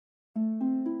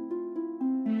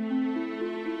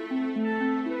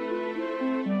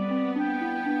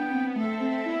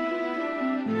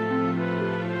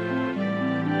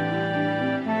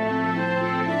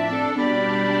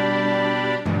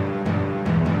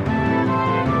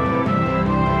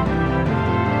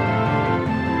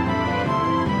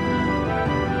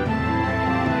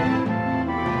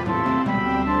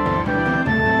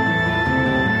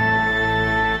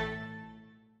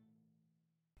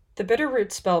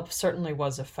Bitterroot spell certainly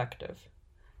was effective,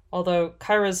 although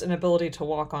Kyra's inability to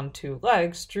walk on two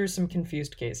legs drew some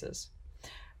confused gazes.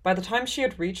 By the time she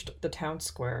had reached the town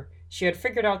square, she had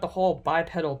figured out the whole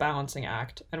bipedal balancing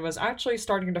act and was actually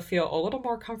starting to feel a little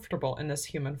more comfortable in this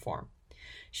human form.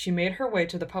 She made her way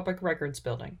to the public records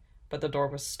building, but the door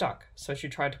was stuck, so she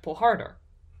tried to pull harder.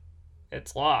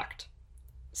 "It's locked,"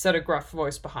 said a gruff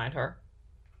voice behind her.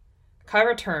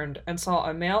 Kyra turned and saw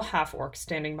a male half-orc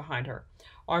standing behind her,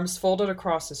 arms folded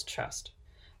across his chest.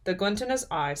 The glint in his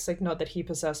eye signaled that he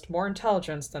possessed more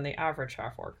intelligence than the average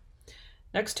half-orc.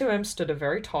 Next to him stood a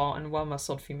very tall and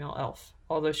well-muscled female elf,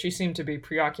 although she seemed to be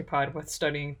preoccupied with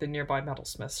studying the nearby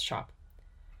metalsmith's shop.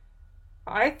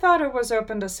 "I thought it was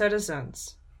open to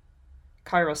citizens,"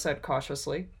 Kyra said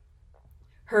cautiously.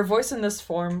 Her voice in this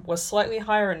form was slightly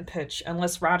higher in pitch and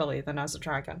less rattly than as a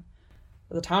dragon.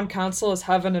 "The town council is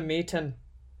having a meeting.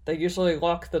 They usually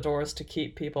lock the doors to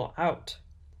keep people out,"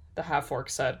 the half-orc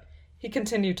said. He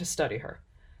continued to study her.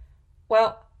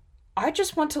 "Well, I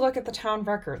just want to look at the town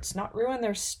records, not ruin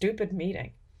their stupid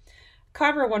meeting."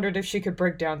 Kyra wondered if she could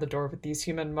break down the door with these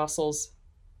human muscles.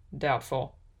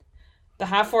 Doubtful. The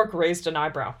half-orc raised an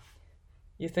eyebrow.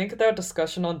 "You think their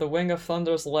discussion on the Wing of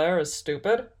Thunder's lair is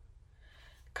stupid?"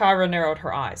 Kyra narrowed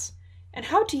her eyes. "And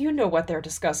how do you know what they're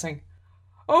discussing?"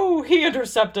 "Oh, he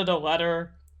intercepted a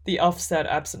letter," the elf said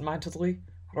absent-mindedly.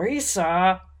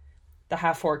 "Risa!" the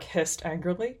half-orc hissed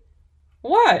angrily.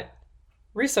 "What?"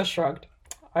 Risa shrugged.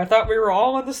 "I thought we were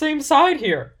all on the same side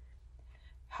here."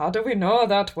 "How do we know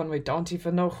that when we don't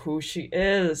even know who she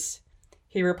is?"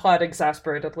 he replied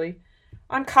exasperatedly.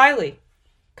 "I'm Kylie,"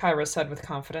 Kyra said with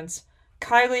confidence.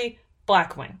 "Kylie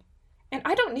Blackwing. And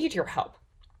I don't need your help."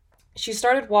 She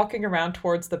started walking around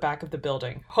towards the back of the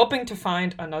building, hoping to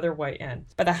find another way in,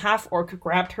 but the half-orc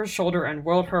grabbed her shoulder and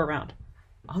whirled her around.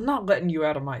 "I'm not letting you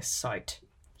out of my sight,"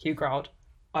 he growled.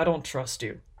 "I don't trust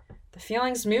you." "The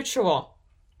feeling's mutual."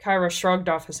 Kyra shrugged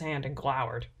off his hand and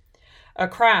glowered. A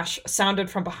crash sounded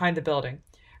from behind the building.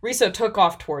 Risa took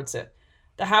off towards it.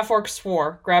 The half-orc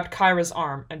swore, grabbed Kyra's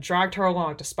arm, and dragged her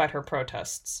along despite her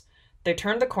protests. They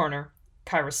turned the corner,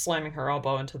 Kyra slamming her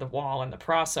elbow into the wall in the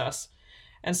process,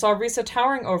 and saw Risa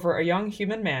towering over a young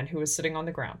human man who was sitting on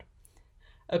the ground.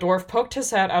 A dwarf poked his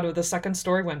head out of the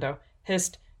second-story window,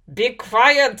 hissed, "Be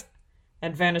quiet!"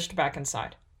 and vanished back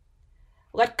inside.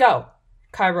 "Let go!"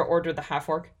 Kyra ordered the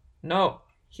half-orc. "No,"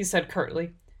 he said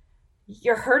curtly.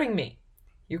 "You're hurting me."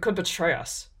 "You could betray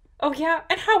us." "Oh yeah?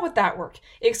 And how would that work?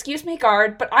 Excuse me,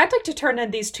 guard, but I'd like to turn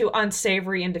in these two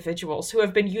unsavory individuals who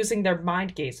have been using their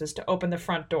mind gazes to open the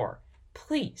front door.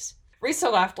 Please."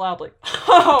 Risa laughed loudly.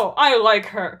 "Oh, I like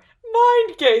her.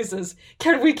 Mind gazes.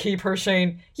 Can we keep her,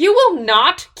 Shane?" "You will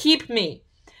not keep me."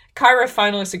 Kyra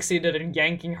finally succeeded in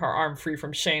yanking her arm free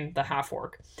from Shane, the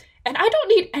half-orc. "And I don't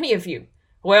need any of you."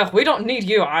 "Well, we don't need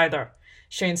you either,"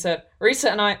 Shane said.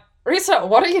 Risa,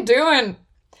 what are you doing?"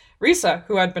 Risa,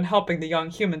 who had been helping the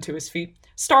young human to his feet,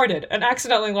 started and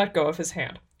accidentally let go of his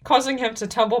hand, causing him to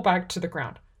tumble back to the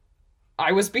ground.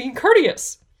 "I was being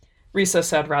courteous," Risa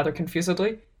said rather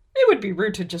confusedly. "It would be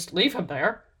rude to just leave him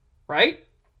there, right?"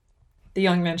 The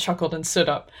young man chuckled and stood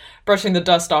up, brushing the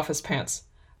dust off his pants.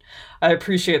 "I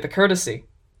appreciate the courtesy."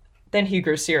 Then he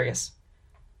grew serious.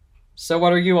 "So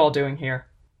what are you all doing here?"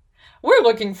 "We're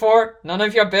looking for none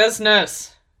of your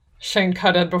business," Shane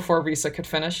cut in before Risa could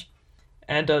finish.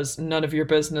 "And does none of your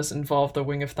business involve the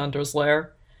Wing of Thunder's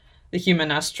lair?" the human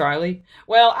asked dryly.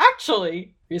 "Well,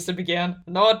 actually," Risa began.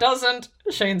 "No, it doesn't,"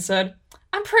 Shane said.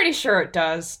 "I'm pretty sure it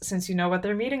does, since you know what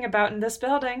they're meeting about in this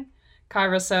building,"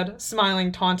 Kyra said,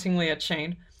 smiling tauntingly at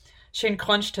Shane. Shane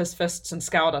clenched his fists and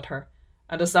scowled at her.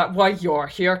 "And is that why you're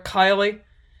here, Kylie?"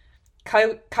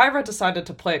 Kyra decided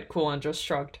to play it cool and just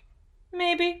shrugged.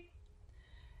 "Maybe."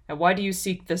 "And why do you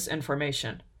seek this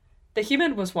information?" The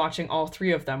human was watching all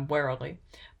three of them warily.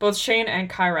 Both Shane and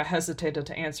Kyra hesitated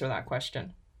to answer that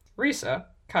question. Risa,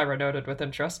 Kyra noted with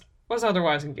interest, was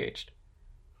otherwise engaged.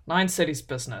 "Nine Cities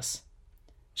business,"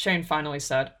 Shane finally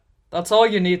said. "That's all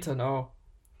you need to know."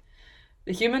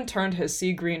 The human turned his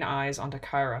sea-green eyes onto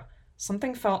Kyra.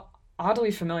 Something felt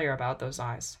oddly familiar about those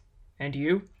eyes. "And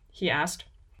you?" he asked.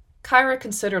 Kyra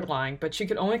considered lying, but she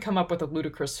could only come up with a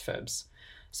ludicrous fibs,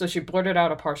 so she blurted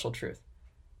out a partial truth.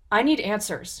 "I need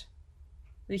answers."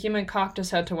 The human cocked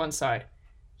his head to one side.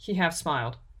 He half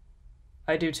smiled.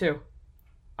 "I do too.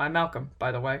 I'm Malcolm,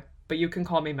 by the way, but you can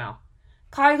call me Mal."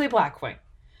 "Kylie Blackwing,"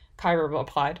 Kyra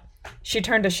replied. She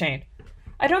turned to Shane.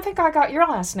 "I don't think I got your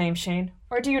last name, Shane.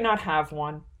 Or do you not have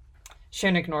one?"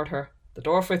 Shane ignored her. "The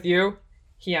dwarf with you?"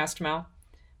 he asked Mal.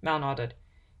 Mal nodded.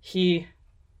 We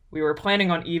were planning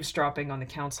on eavesdropping on the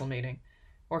council meeting.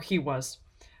 Or he was.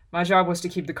 My job was to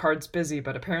keep the guards busy,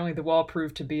 but apparently the wall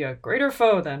proved to be a greater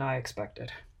foe than I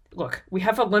expected. Look, we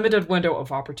have a limited window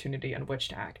of opportunity in which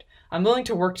to act. I'm willing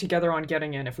to work together on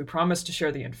getting in if we promise to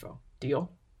share the info.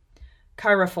 Deal?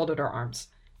 Kyra folded her arms.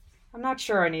 I'm not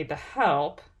sure I need the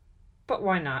help, but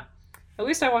why not? At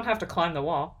least I won't have to climb the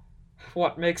wall.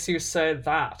 What makes you say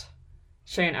that?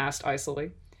 Shane asked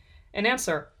icily. In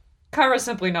answer, Kyra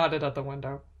simply nodded at the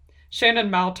window. Shane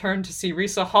and Mal turned to see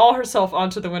Risa haul herself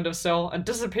onto the windowsill and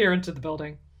disappear into the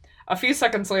building. A few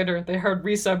seconds later, they heard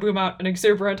Risa boom out an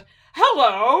exuberant,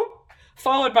 "Hello!"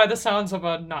 followed by the sounds of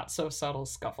a not-so-subtle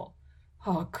scuffle.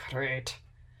 Oh, great,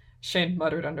 Shane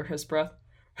muttered under his breath.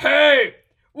 Hey!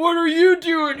 What are you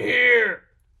doing here?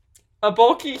 A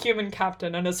bulky human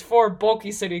captain and his 4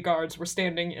 bulky city guards were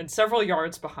standing in several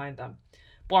yards behind them,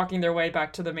 blocking their way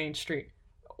back to the main street.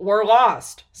 We're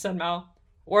lost, said Mal.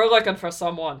 We're looking for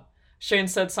someone, Shane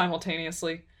said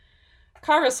simultaneously.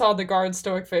 Kyra saw the guards'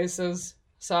 stoic faces,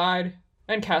 sighed,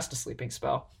 and cast a sleeping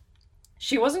spell.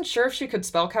 She wasn't sure if she could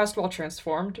spellcast while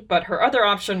transformed, but her other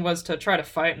option was to try to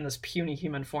fight in this puny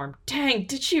human form. Dang,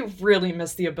 did she really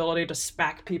miss the ability to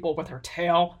smack people with her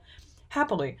tail?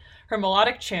 Happily, her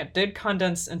melodic chant did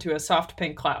condense into a soft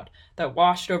pink cloud that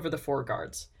washed over the 4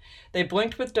 guards. They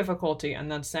blinked with difficulty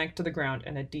and then sank to the ground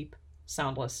in a deep,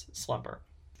 soundless slumber.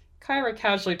 Kyra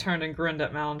casually turned and grinned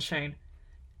at Mal and Shane.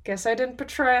 Guess I didn't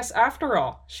betray us after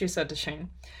all, she said to Shane.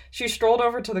 She strolled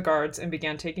over to the guards and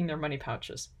began taking their money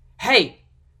pouches. Hey!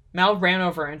 Mal ran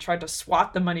over and tried to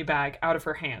swat the money bag out of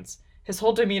her hands. His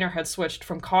whole demeanor had switched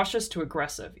from cautious to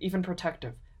aggressive, even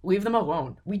protective. Leave them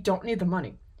alone. We don't need the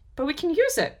money. But we can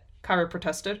use it, Kyra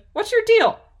protested. What's your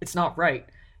deal? It's not right.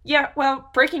 Yeah, well,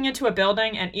 breaking into a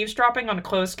building and eavesdropping on a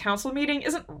closed council meeting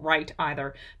isn't right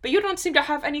either. But you don't seem to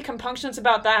have any compunctions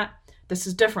about that. This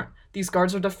is different. These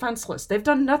guards are defenseless. They've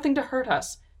done nothing to hurt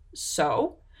us.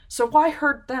 So? So why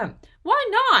hurt them? Why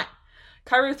not?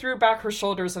 Kyra threw back her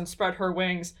shoulders and spread her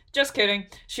wings. Just kidding.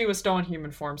 She was still in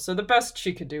human form, so the best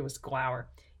she could do was glower.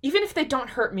 Even if they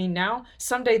don't hurt me now,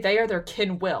 someday they or their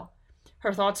kin will.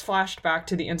 Her thoughts flashed back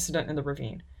to the incident in the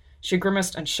ravine. She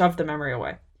grimaced and shoved the memory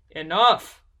away.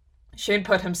 Enough! Shane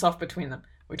put himself between them.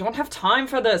 We don't have time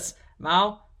for this.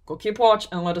 Mal, go keep watch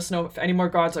and let us know if any more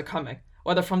guards are coming,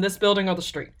 whether from this building or the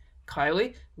street.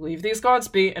 Kylie, leave these guards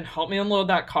be and help me unload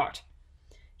that cart.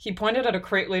 He pointed at a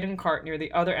crate-laden cart near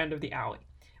the other end of the alley,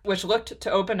 which looked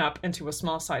to open up into a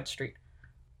small side street.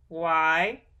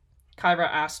 Why? Kyra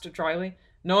asked dryly.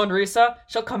 Knowing Risa,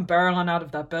 she'll come barreling out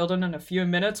of that building in a few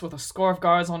minutes with a score of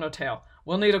guards on her tail.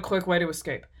 We'll need a quick way to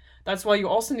escape. That's why you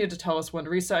also need to tell us when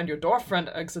Risa and your dwarf friend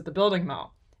exit the building,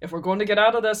 Mal. If we're going to get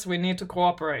out of this, we need to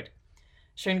cooperate.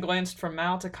 Shane glanced from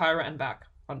Mal to Kyra and back.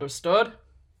 Understood?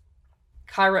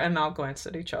 Kyra and Mal glanced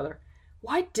at each other.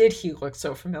 Why did he look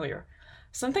so familiar?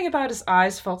 Something about his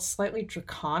eyes felt slightly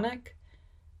draconic,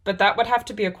 but that would have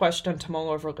to be a question to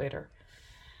mull over later.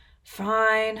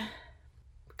 Fine,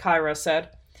 Kyra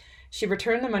said. She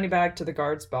returned the money bag to the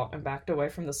guard's belt and backed away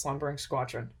from the slumbering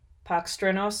squadron. Pax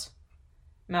Strenos?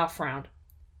 Mal frowned.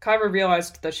 Kyra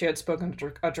realized that she had spoken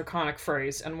a draconic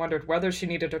phrase and wondered whether she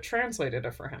needed to translate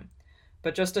it for him.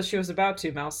 But just as she was about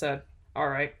to, Mal said, All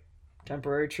right,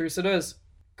 temporary truce it is.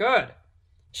 Good,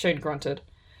 Shane grunted.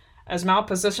 As Mal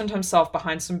positioned himself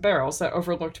behind some barrels that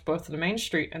overlooked both the main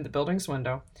street and the building's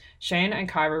window, Shane and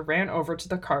Kyra ran over to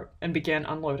the cart and began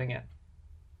unloading it.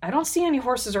 I don't see any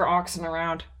horses or oxen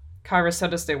around, Kyra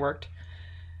said as they worked.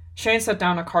 Shane set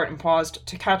down a cart and paused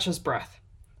to catch his breath.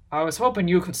 I was hoping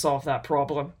you could solve that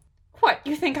problem. What,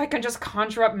 you think I can just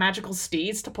conjure up magical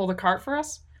steeds to pull the cart for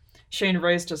us? Shane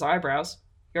raised his eyebrows.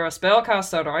 You're a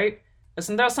spellcaster, right?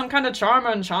 Isn't there some kind of charm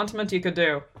or enchantment you could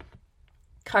do?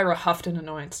 Kyra huffed in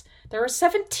annoyance. There are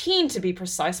 17 to be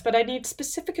precise, but I need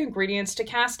specific ingredients to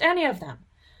cast any of them.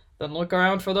 Then look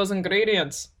around for those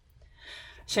ingredients.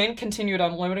 Shane continued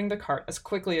unloading the cart as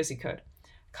quickly as he could.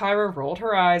 Kyra rolled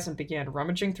her eyes and began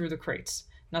rummaging through the crates.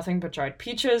 Nothing but dried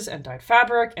peaches and dyed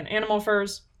fabric and animal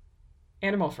furs.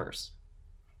 Animal furs.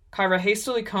 Kyra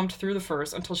hastily combed through the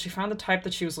furs until she found the type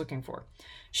that she was looking for.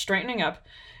 Straightening up,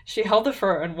 she held the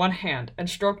fur in one hand and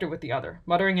stroked it with the other,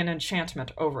 muttering an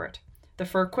enchantment over it. The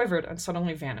fur quivered and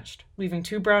suddenly vanished, leaving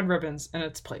 2 brown ribbons in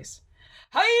its place.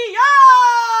 Hi-ya!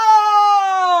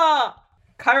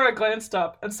 Kyra glanced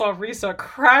up and saw Risa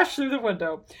crash through the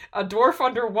window, a dwarf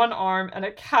under one arm and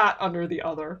a cat under the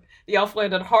other. The elf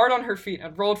landed hard on her feet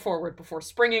and rolled forward before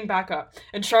springing back up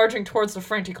and charging towards the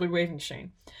frantically waving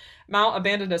Shane. Mal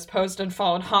abandoned his post and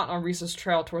followed hot on Risa's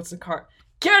trail towards the cart.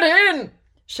 Get in!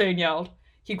 Shane yelled.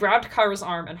 He grabbed Kyra's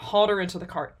arm and hauled her into the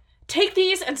cart. Take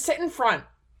these and sit in front.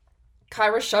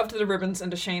 Kyra shoved the ribbons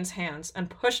into Shane's hands and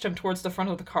pushed him towards the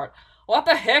front of the cart. What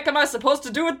the heck am I supposed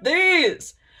to do with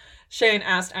these? Shane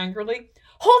asked angrily.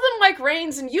 Hold them like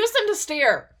reins and use them to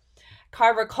steer.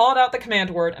 Kyra called out the command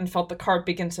word and felt the cart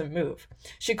begin to move.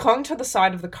 She clung to the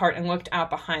side of the cart and looked out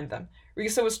behind them.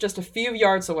 Risa was just a few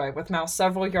yards away, with Mal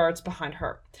several yards behind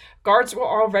her. Guards were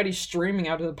already streaming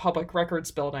out of the public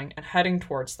records building and heading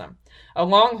towards them. A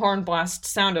long horn blast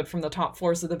sounded from the top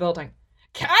floors of the building.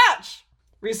 Catch!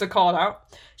 Risa called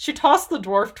out. She tossed the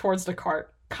dwarf towards the cart.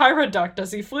 Kyra ducked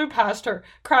as he flew past her,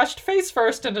 crashed face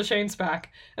first into Shane's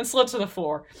back, and slid to the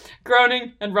floor,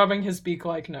 groaning and rubbing his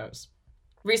beak-like nose.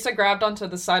 Risa grabbed onto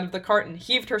the side of the cart and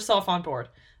heaved herself on board,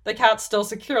 the cat still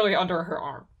securely under her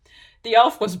arm. The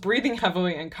elf was breathing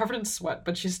heavily and covered in sweat,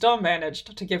 but she still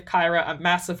managed to give Kyra a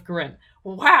massive grin.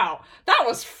 Wow, that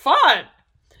was fun!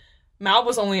 Mal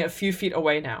was only a few feet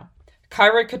away now.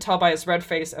 Kyra could tell by his red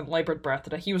face and labored breath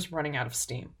that he was running out of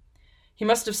steam. He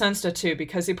must have sensed it too,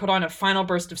 because he put on a final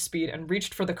burst of speed and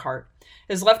reached for the cart.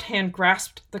 His left hand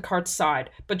grasped the cart's side,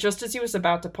 but just as he was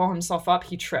about to pull himself up,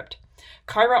 he tripped.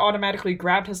 Kyra automatically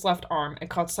grabbed his left arm and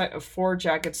caught sight of 4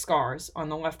 jagged scars on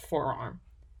the left forearm.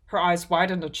 Her eyes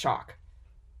widened in shock.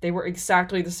 They were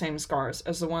exactly the same scars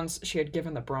as the ones she had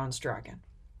given the bronze dragon.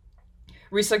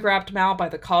 Risa grabbed Mal by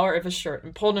the collar of his shirt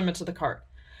and pulled him into the cart.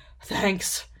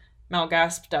 Thanks, Mal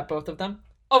gasped at both of them.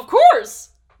 Of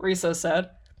course, Risa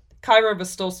said. Kyra was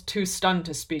still too stunned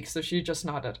to speak, so she just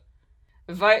nodded.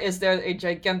 Why is there a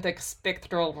gigantic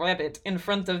spectral rabbit in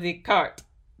front of the cart?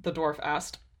 The dwarf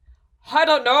asked. I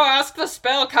don't know, ask the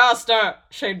spellcaster,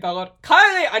 Shane bellowed.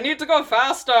 Kylie, I need to go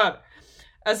faster!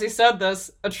 As he said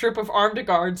this, a troop of armed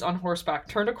guards on horseback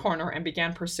turned a corner and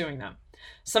began pursuing them.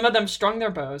 Some of them strung their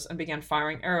bows and began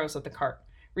firing arrows at the cart.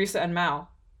 Risa and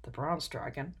Mal, the bronze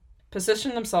dragon,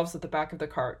 positioned themselves at the back of the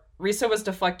cart. Risa was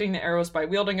deflecting the arrows by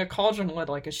wielding a cauldron lid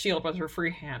like a shield with her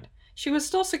free hand. She was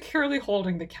still securely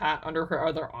holding the cat under her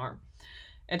other arm.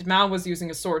 And Mal was using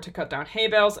a sword to cut down hay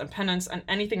bales and pennants and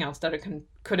anything else that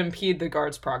could impede the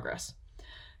guard's progress.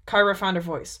 Kyra found her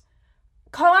voice.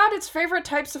 Call out its favorite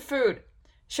types of food.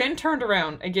 Shane turned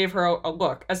around and gave her a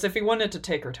look as if he wanted to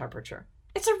take her temperature.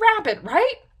 It's a rabbit,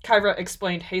 right? Kyra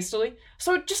explained hastily.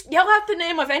 So just yell out the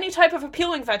name of any type of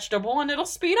appealing vegetable and it'll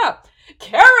speed up.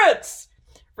 Carrots!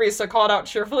 Risa called out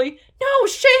cheerfully. No,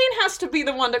 Shane has to be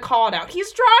the one to call it out.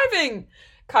 He's driving,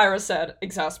 Kyra said,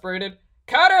 exasperated.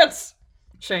 Carrots!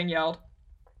 Shane yelled.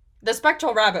 The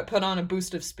spectral rabbit put on a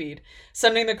boost of speed,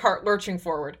 sending the cart lurching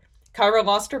forward. Kyra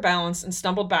lost her balance and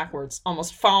stumbled backwards,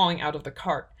 almost falling out of the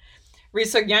cart.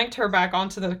 Risa yanked her back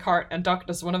onto the cart and ducked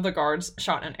as one of the guards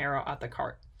shot an arrow at the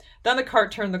cart. Then the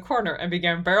cart turned the corner and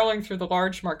began barreling through the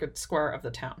large market square of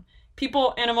the town.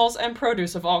 People, animals, and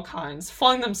produce of all kinds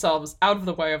flung themselves out of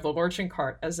the way of the lurching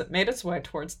cart as it made its way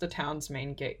towards the town's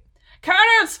main gate.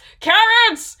 Carrots!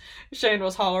 Carrots! Shane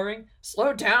was hollering.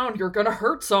 Slow down, you're gonna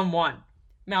hurt someone.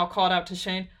 Mal called out to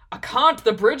Shane. I can't,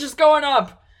 the bridge is going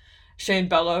up. Shane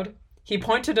bellowed. He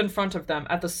pointed in front of them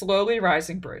at the slowly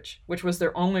rising bridge, which was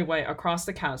their only way across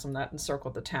the chasm that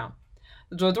encircled the town.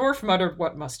 The dwarf muttered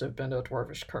what must have been a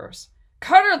dwarvish curse.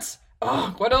 Carrots!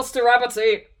 Oh, what else do rabbits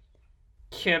eat?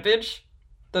 Cabbage?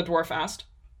 The dwarf asked.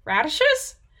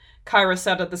 Radishes? Kyra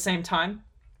said at the same time.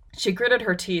 She gritted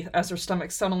her teeth as her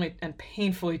stomach suddenly and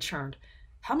painfully churned.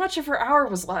 How much of her hour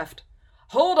was left?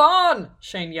 Hold on!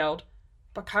 Shane yelled.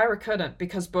 But Kyra couldn't,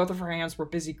 because both of her hands were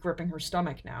busy gripping her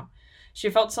stomach now. She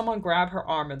felt someone grab her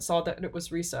arm and saw that it was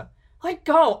Risa. Let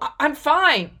go! I'm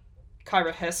fine!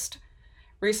 Kyra hissed.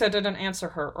 Risa didn't answer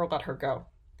her or let her go.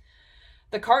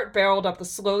 The cart barreled up the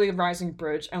slowly rising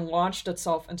bridge and launched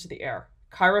itself into the air.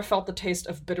 Kyra felt the taste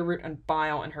of bitterroot and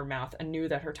bile in her mouth and knew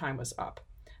that her time was up.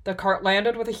 The cart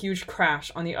landed with a huge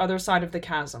crash on the other side of the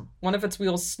chasm. One of its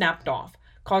wheels snapped off,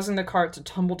 causing the cart to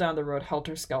tumble down the road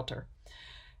helter-skelter.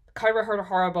 Kyra heard a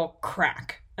horrible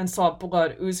crack and saw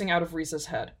blood oozing out of Risa's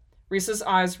head. Risa's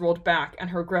eyes rolled back and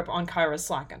her grip on Kyra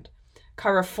slackened.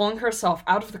 Kyra flung herself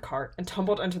out of the cart and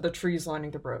tumbled into the trees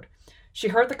lining the road. She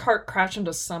heard the cart crash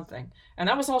into something, and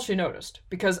that was all she noticed,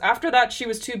 because after that she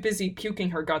was too busy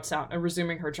puking her guts out and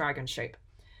resuming her dragon shape.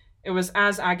 It was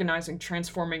as agonizing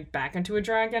transforming back into a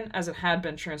dragon as it had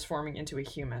been transforming into a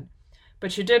human.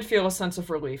 But she did feel a sense of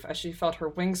relief as she felt her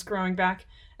wings growing back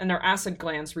and their acid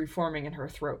glands reforming in her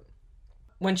throat.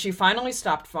 When she finally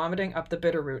stopped vomiting up the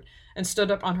bitterroot and stood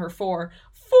up on her four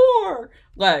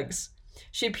legs,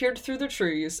 she peered through the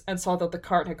trees and saw that the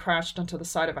cart had crashed into the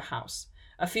side of a house.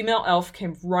 A female elf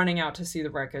came running out to see the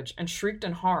wreckage and shrieked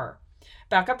in horror.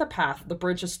 Back up the path, the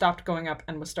bridge had stopped going up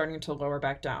and was starting to lower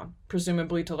back down,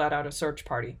 presumably to let out a search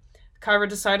party. Kyra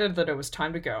decided that it was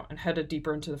time to go and headed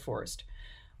deeper into the forest.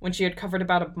 When she had covered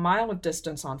about a mile of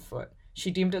distance on foot,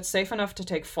 She deemed it safe enough to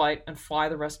take flight and fly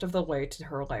the rest of the way to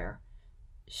her lair.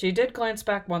 She did glance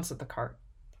back once at the cart,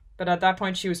 but at that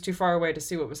point she was too far away to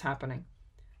see what was happening.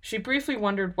 She briefly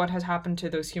wondered what had happened to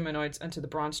those humanoids and to the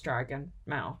bronze dragon,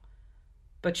 Mal,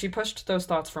 but she pushed those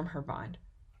thoughts from her mind.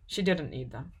 She didn't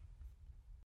need them.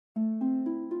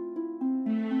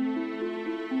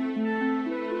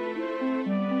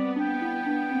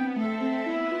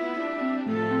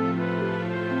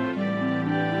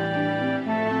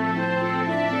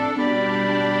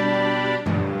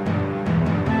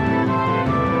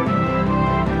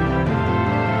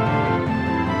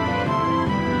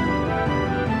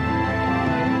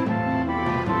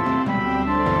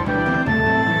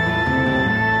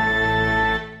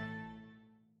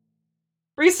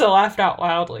 Risa laughed out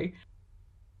loudly.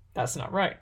 That's not right.